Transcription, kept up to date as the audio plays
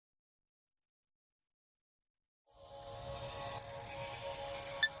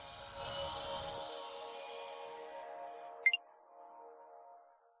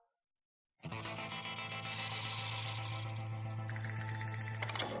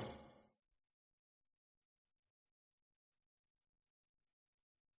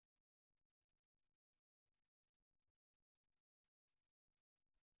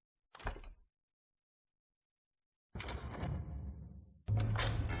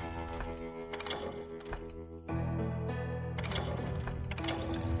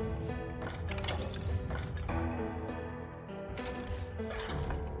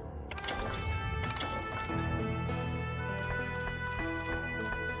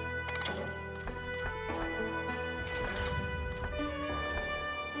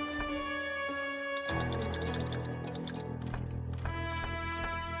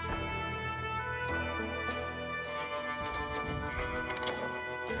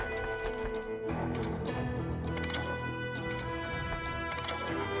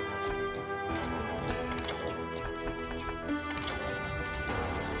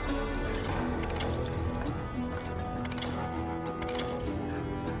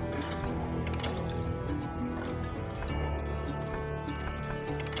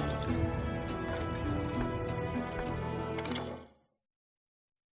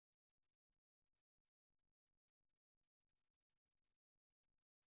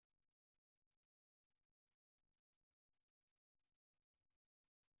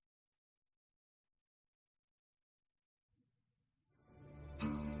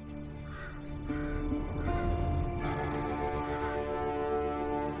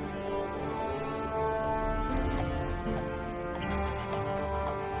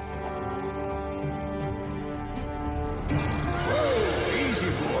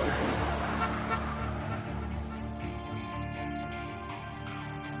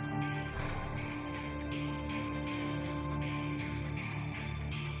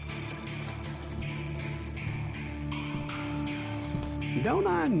Don't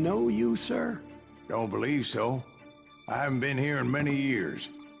I know you, sir? Don't believe so. I haven't been here in many years.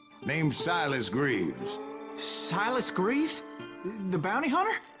 Name's Silas Greaves. Silas Greaves? The bounty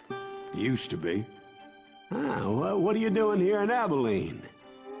hunter? Used to be. Ah, what are you doing here in Abilene?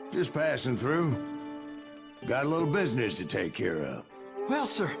 Just passing through. Got a little business to take care of. Well,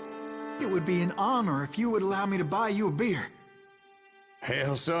 sir, it would be an honor if you would allow me to buy you a beer.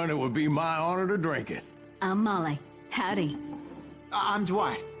 Hell, son, it would be my honor to drink it. I'm Molly. Howdy. I'm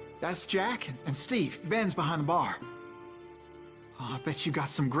Dwight. That's Jack and Steve. Ben's behind the bar. Oh, I bet you got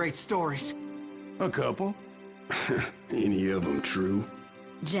some great stories. A couple. Any of them true?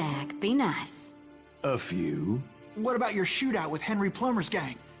 Jack, be nice. A few. What about your shootout with Henry Plummer's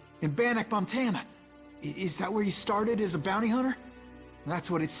gang in Bannock, Montana? Is that where you started as a bounty hunter? That's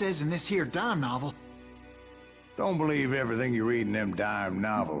what it says in this here dime novel. Don't believe everything you read in them dime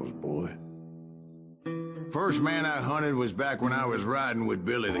novels, boy. First man I hunted was back when I was riding with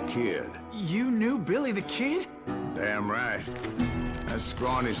Billy the Kid. You knew Billy the Kid? Damn right. That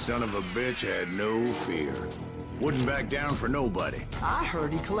scrawny son of a bitch had no fear. Wouldn't back down for nobody. I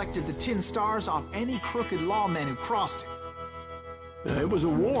heard he collected the 10 stars off any crooked lawmen who crossed it. It was a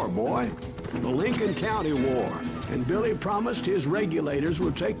war, boy. The Lincoln County War. And Billy promised his regulators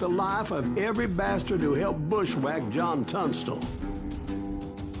would take the life of every bastard who helped bushwhack John Tunstall.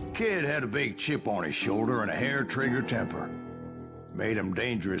 Kid had a big chip on his shoulder and a hair-trigger temper. Made him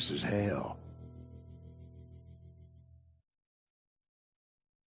dangerous as hell.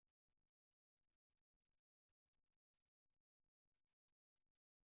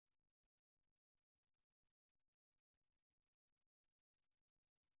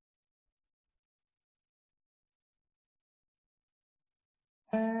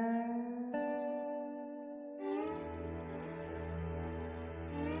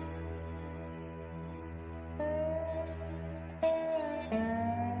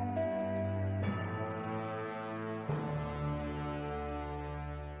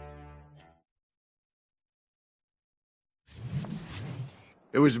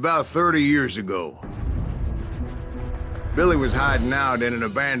 It was about 30 years ago. Billy was hiding out in an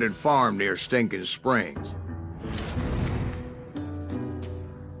abandoned farm near Stinking Springs.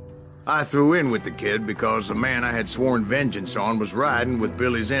 I threw in with the kid because the man I had sworn vengeance on was riding with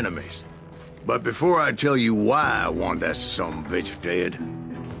Billy's enemies. But before I tell you why I want that sumbitch dead,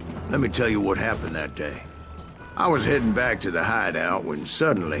 let me tell you what happened that day. I was heading back to the hideout when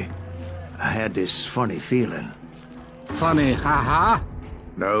suddenly I had this funny feeling. Funny, haha?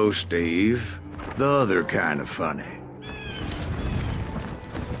 No, Steve. The other kind of funny.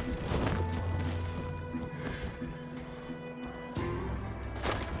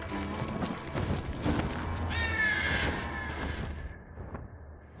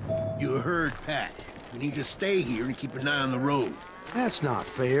 You heard Pat. We need to stay here and keep an eye on the road. That's not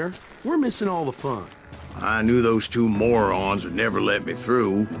fair. We're missing all the fun. I knew those two morons would never let me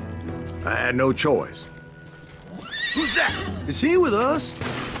through. I had no choice. Who's that? Is he with us?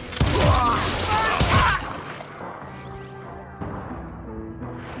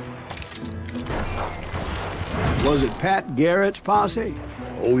 Was it Pat Garrett's posse?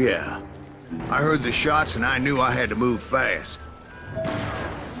 Oh, yeah. I heard the shots and I knew I had to move fast.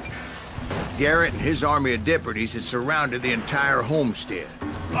 Garrett and his army of deputies had surrounded the entire homestead.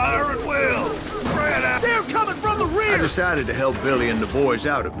 Fire at will! Spread out! They're coming from the rear! I decided to help Billy and the boys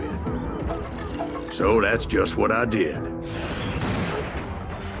out a bit. So that's just what I did.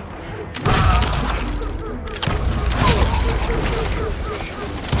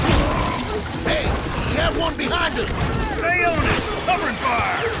 Hey, we have one behind us! Stay on it! Covering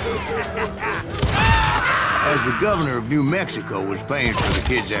fire! As the governor of New Mexico was paying for the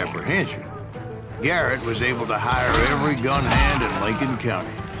kid's apprehension, Garrett was able to hire every gun hand in Lincoln County.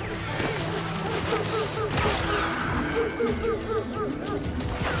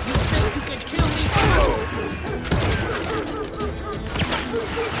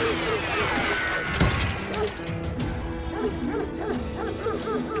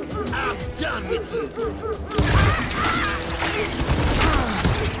 I'm done with you!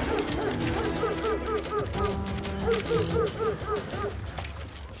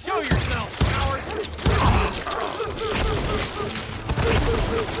 Show yourself, coward!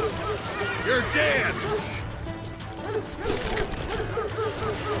 You're dead!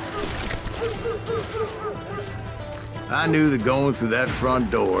 I knew that going through that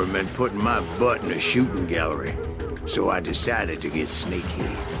front door meant putting my butt in a shooting gallery, so I decided to get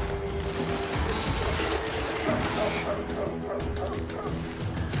sneaky.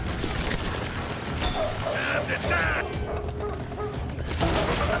 Time to die!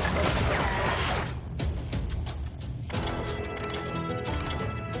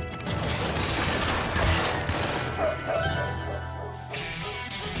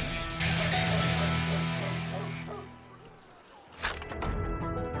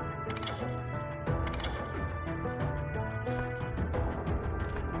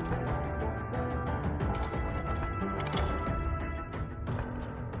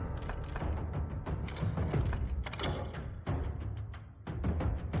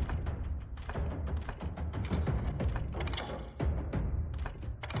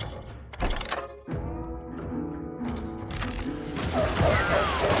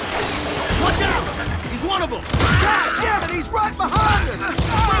 Watch out! He's one of them! God damn it, he's right behind us!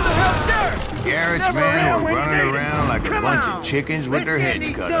 Where the hell's Garrett? Garrett's men were running around like a bunch of chickens with their heads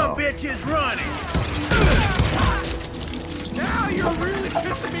cut off. Bitches running! Now you're really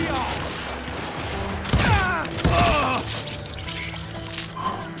pissing me off!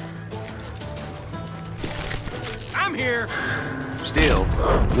 I'm here! Still,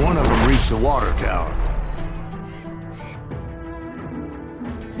 one of them reached the water tower.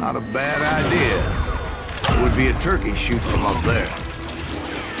 Not a bad idea. It would be a turkey shoot from up there.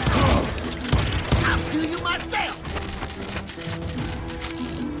 I'll do you myself!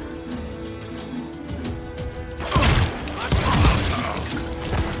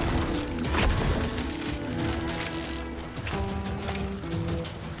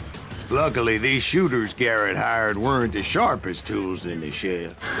 Luckily, these shooters Garrett hired weren't the sharpest tools in the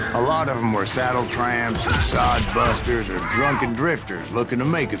shed. A lot of them were saddle tramps and sod busters or drunken drifters looking to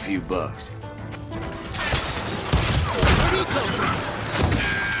make a few bucks. Where'd he come from?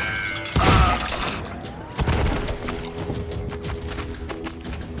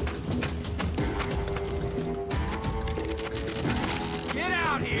 Get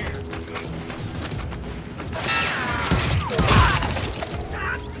out here!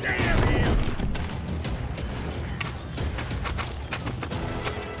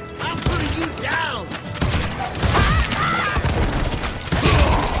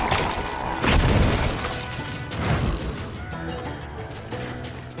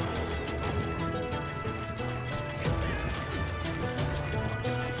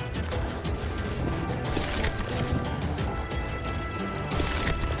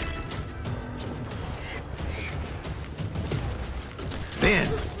 Then,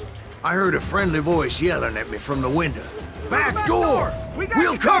 I heard a friendly voice yelling at me from the window. "Back door!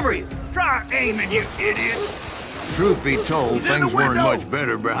 We'll cover you!" Try aiming, you idiot! Truth be told, things weren't much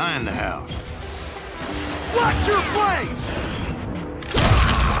better behind the house. Watch your place!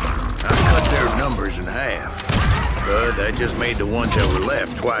 I cut their numbers in half, but that just made the ones that were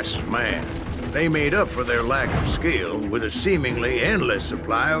left twice as mad. They made up for their lack of skill with a seemingly endless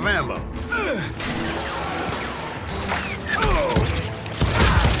supply of ammo.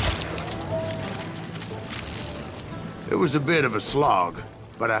 It was a bit of a slog,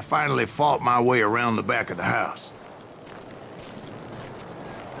 but I finally fought my way around the back of the house.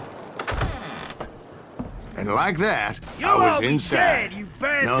 And like that, I was inside,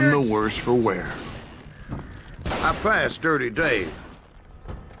 none the worse for wear. I passed Dirty Dave.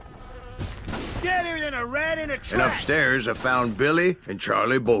 Deader than a rat in a trap! And upstairs, I found Billy and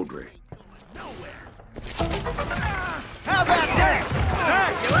Charlie Beaudry. How about that? Huh?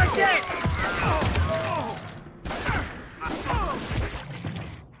 You like that?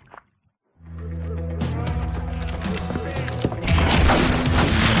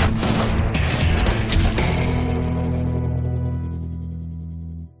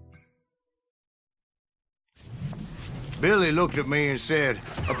 Billy looked at me and said,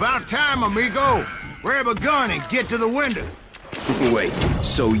 "About time, amigo. Grab a gun and get to the window." Wait,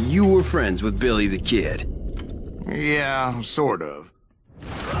 so you were friends with Billy the Kid? Yeah, sort of.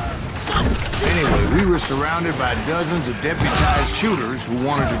 Anyway, we were surrounded by dozens of deputized shooters who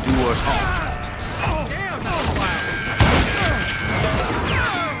wanted to do us harm.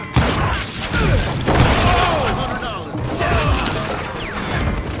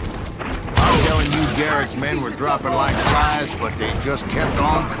 I'm telling you, Garrett's men were dropping like flies, but they just kept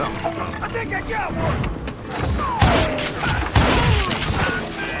on coming. I think I got one!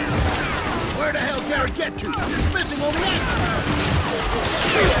 Where the hell did Garrett get to? He's missing all the action!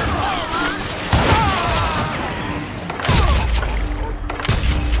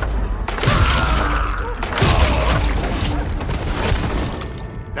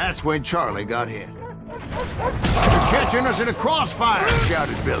 That's when Charlie got hit. "You're catching us in a crossfire,"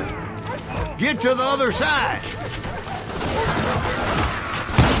 shouted Billy. "Get to the other side!"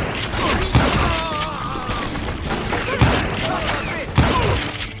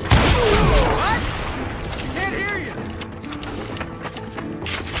 What? Can't hear you!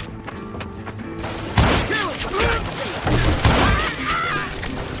 Kill him!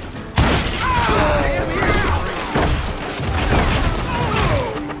 I am here!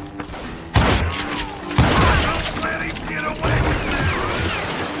 Don't let him get away with that!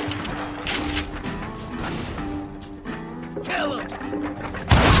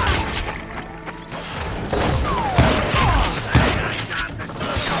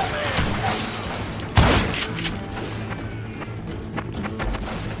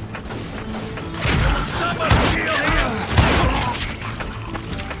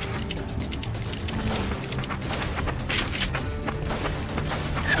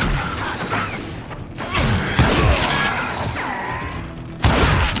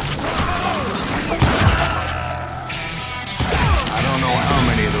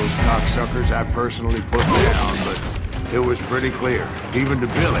 personally put down, but it was pretty clear, even to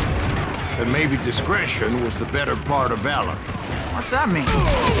Billy, that maybe discretion was the better part of valor. What's that mean?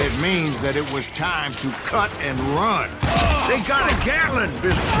 It means that it was time to cut and run. They got a Gatling,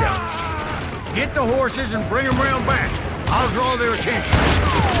 Billy shouted. Get the horses and bring them round back. I'll draw their attention.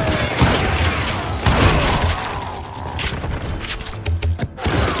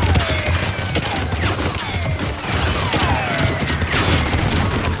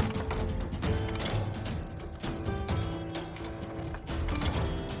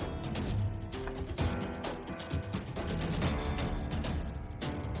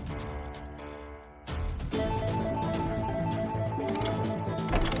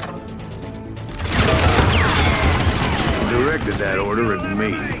 Directed that order at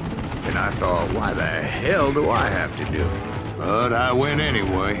me, and I thought, why the hell do I have to do it? But I went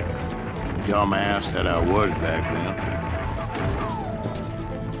anyway. Dumbass that I was back then.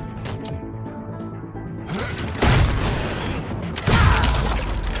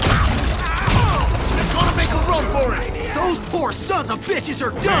 They're gonna make a run for it! Those poor sons of bitches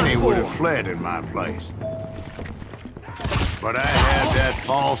are done Many for! would have fled in my place. But I had that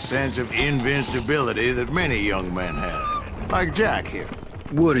false sense of invincibility that many young men have. Like Jack here.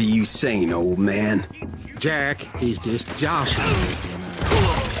 What are you saying, old man? Jack, he's just joshing you, you know.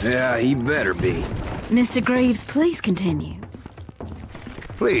 Yeah, he better be. Mr. Greaves, please continue.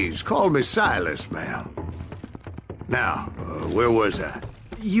 Please, call me Silas, ma'am. Now, where was I?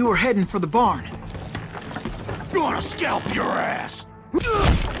 You were heading for the barn. Gonna scalp your ass!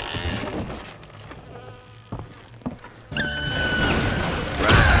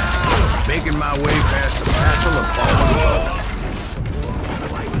 Making my way past the castle of fallen foes.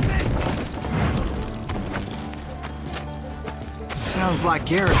 Sounds like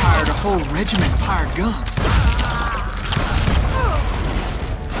Garrett hired a whole regiment of hired guns.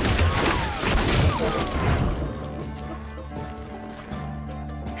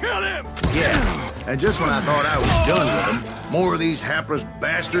 Kill him! Yeah, and just when I thought I was done with them, more of these hapless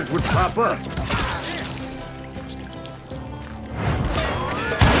bastards would pop up.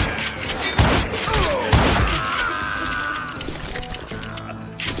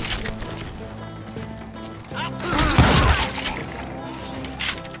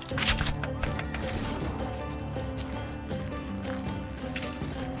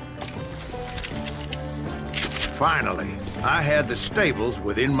 Finally, I had the stables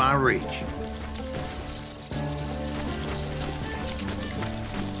within my reach.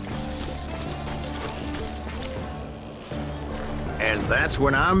 And that's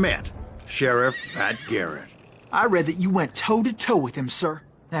when I met Sheriff Pat Garrett. I read that you went toe-to-toe with him, sir.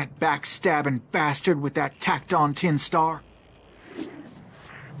 That backstabbing bastard with that tacked-on tin star.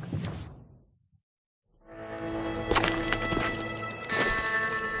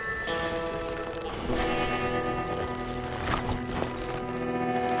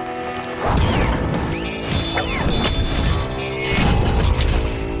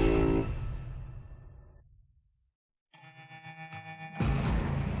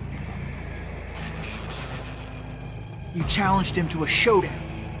 You challenged him to a showdown.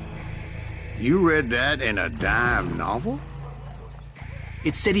 You read that in a dime novel?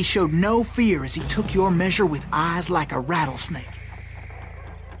 It said he showed no fear as he took your measure with eyes like a rattlesnake.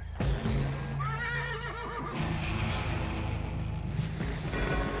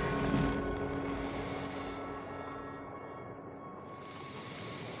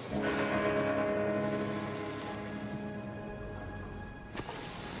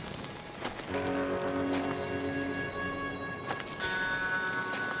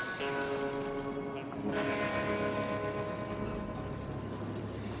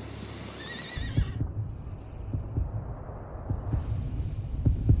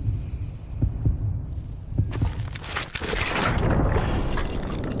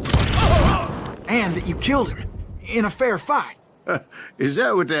 And that you killed him in a fair fight. Is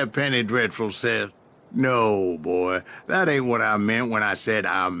that what that Penny Dreadful said? No, boy. That ain't what I meant when I said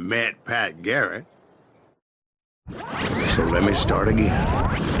I met Pat Garrett. So let me start again.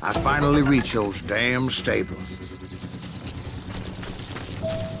 I finally reached those damn stables.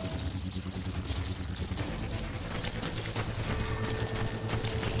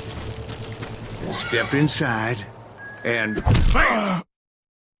 Stepped inside, and bam!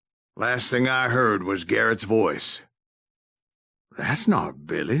 Last thing I heard was Garrett's voice. That's not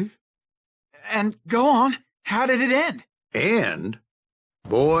Billy. And go on. How did it end? And,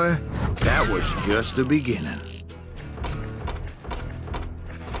 boy, that was just the beginning.